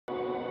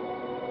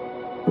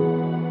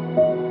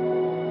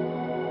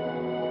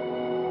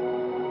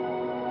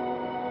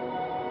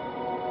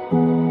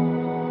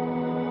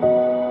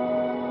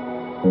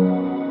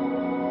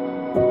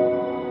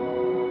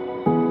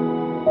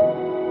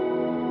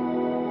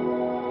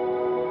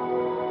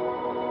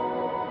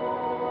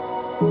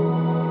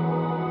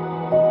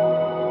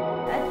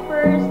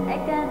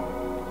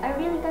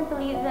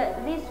believe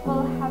that this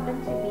will happen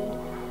to me.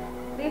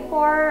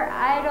 Before,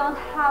 I don't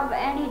have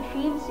any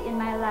dreams in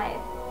my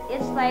life.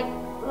 It's like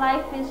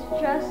life is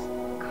just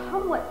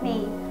come what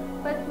may.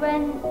 But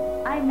when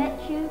I met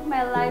you,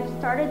 my life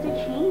started to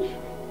change.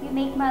 You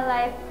make my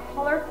life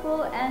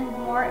colorful and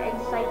more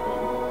exciting.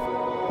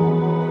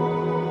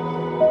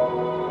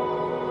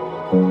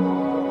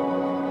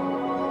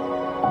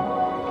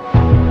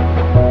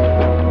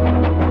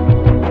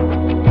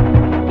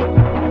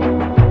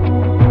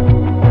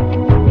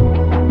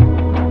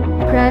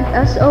 Grant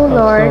us, O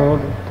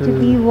Lord, to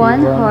be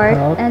one heart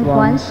and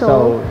one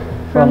soul,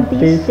 from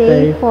this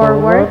day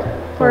forward,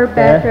 for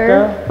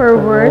better, for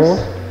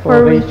worse,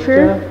 for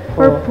richer,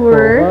 for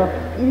poorer,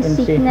 in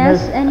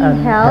sickness and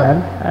in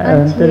health,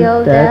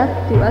 until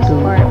death do us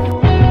part.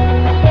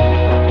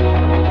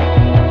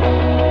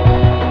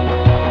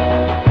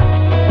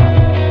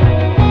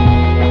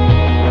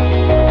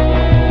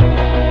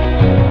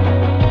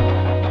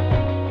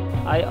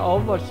 I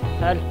always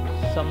felt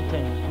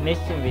something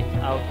missing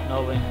without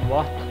knowing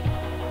what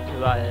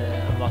I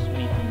was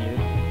meeting you.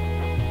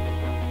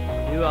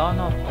 You are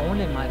not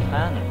only my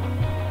friend,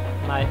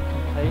 my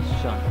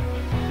compassion,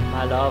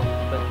 my love,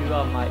 but you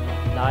are my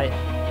life.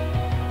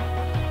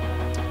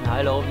 And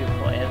I love you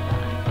forever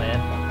and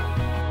forever.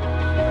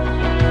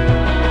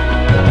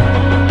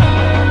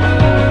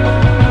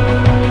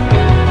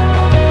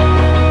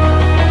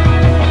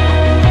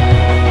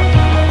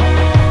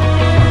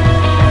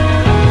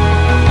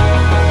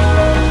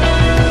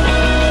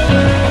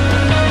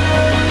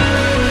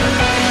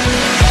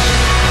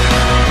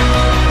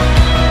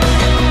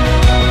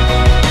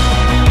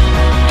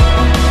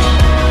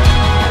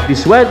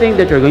 This wedding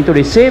that you're going to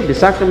receive, the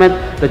sacrament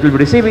that you'll be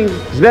receiving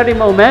this very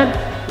moment,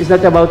 is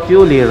not about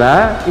you,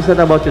 Lira. It's not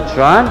about you,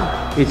 Trond.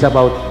 It's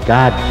about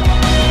God.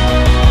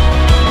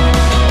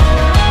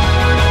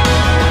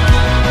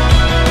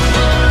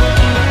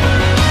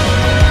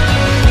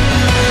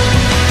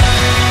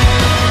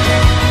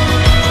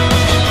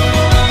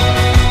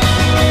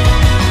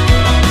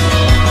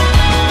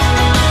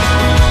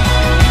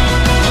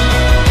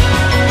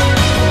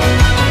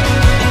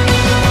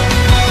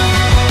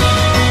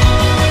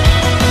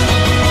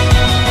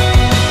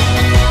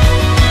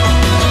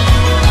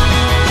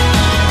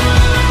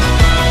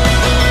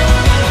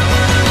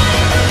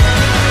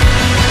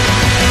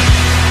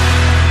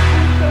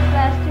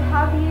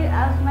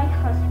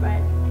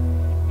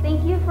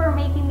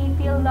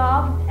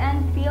 Loved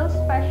and feel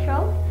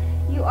special.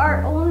 You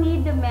are only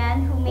the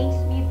man who makes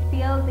me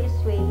feel this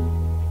way.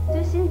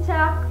 Tusen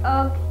takk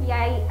og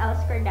jeg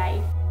elsker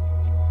deg.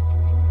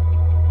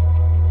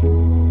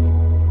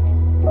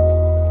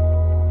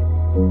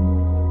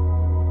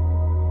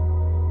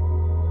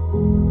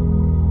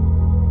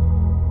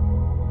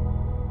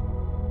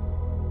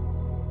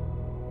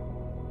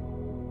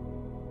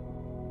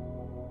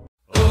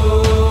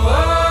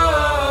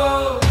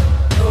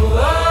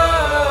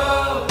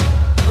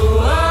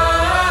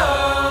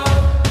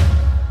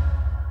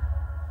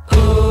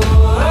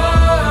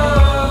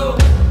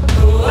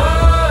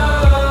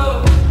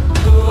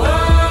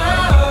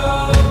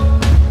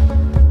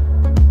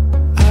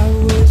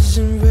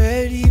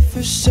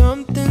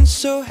 Something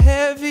so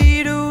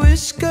heavy to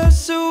whisk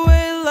us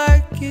away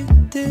like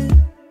it did.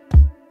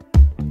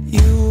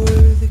 You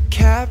were the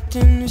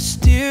captain who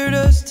steered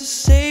us to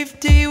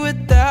safety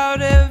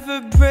without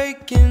ever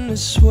breaking a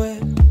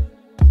sweat.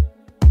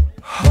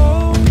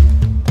 Hope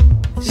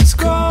is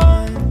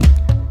gone,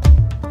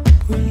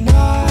 we're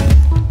not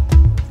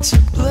to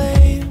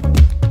blame.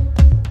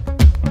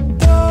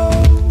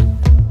 Though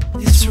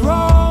it's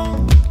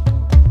wrong,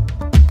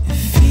 it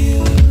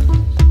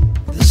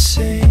feels the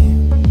same.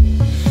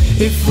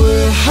 If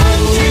we're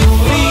 100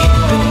 feet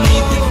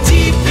beneath the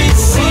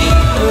deepest sea,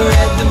 we're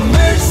at the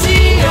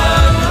mercy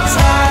of the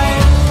tide.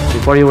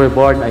 Before you were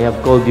born, I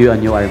have called you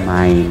and you are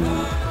mine.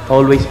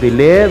 Always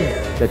believe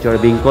that you are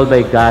being called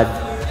by God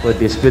for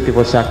this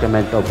beautiful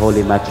sacrament of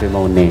holy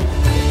matrimony.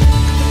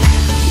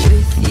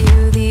 With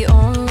you, the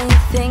only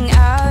thing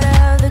out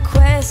of the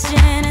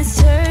question is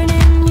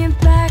turning your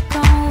back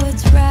on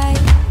what's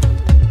right.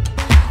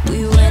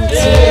 We went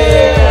to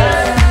the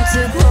bottom,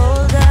 took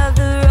hold of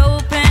the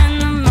rope,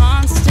 and the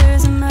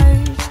monsters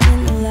emerged in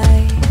the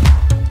light.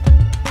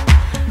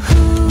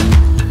 Who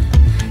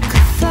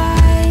could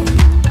find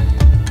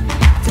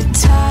the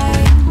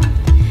time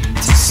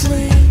to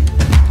sleep?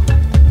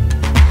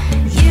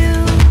 You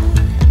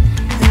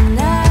and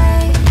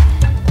I,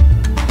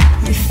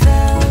 we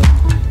felt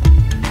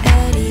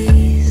at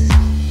ease.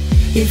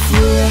 If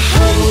we're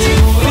 100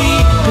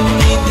 feet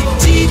beneath the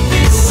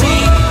deepest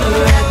sea,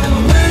 we're at the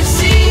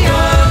mercy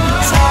of the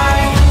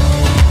tide.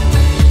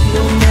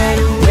 No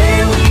matter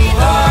where we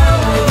are,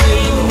 whether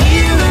you're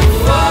near or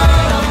far,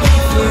 I'll be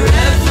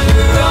forever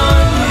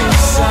on your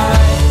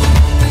side.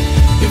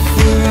 If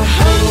we're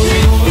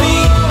 100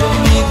 feet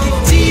beneath the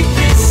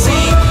deepest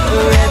sea,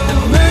 we're at the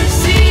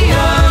mercy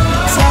of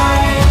the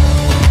tide.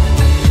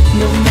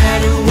 No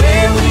matter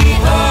where we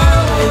are,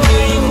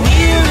 whether you're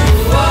near or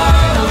far,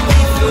 I'll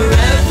be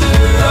forever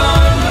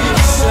on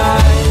your side.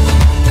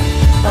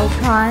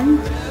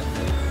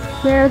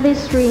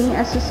 this ring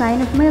as a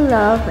sign of my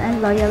love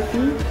and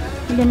loyalty.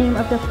 In the name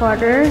of the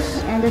Father,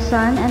 and the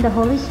Son, and the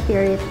Holy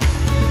Spirit.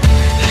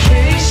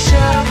 Face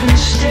up and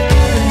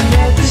staring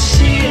at the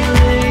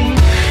ceiling.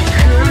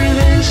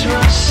 Convince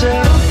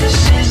myself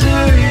this is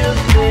the real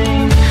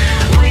thing.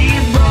 We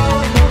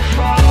both will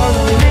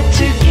follow it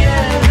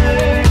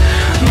together,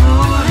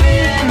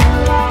 moving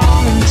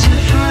along into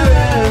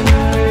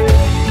forever.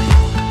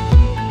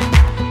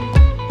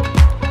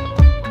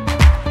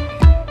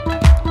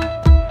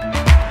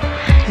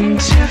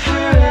 Into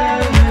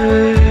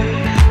forever.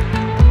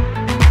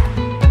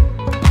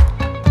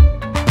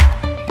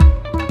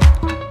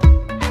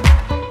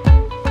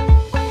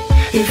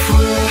 If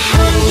we're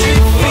 100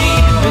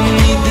 feet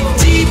beneath the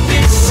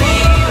deepest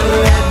sea,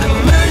 or at the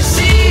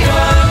mercy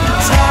of the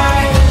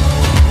tide.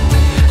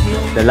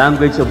 The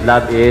language of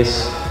love is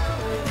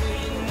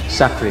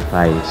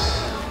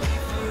sacrifice.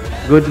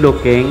 Good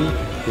looking,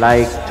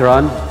 like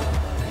Trond,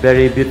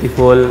 very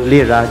beautiful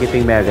Lira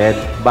getting married,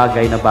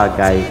 bagay na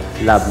bagay,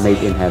 love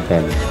made in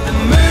heaven.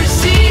 The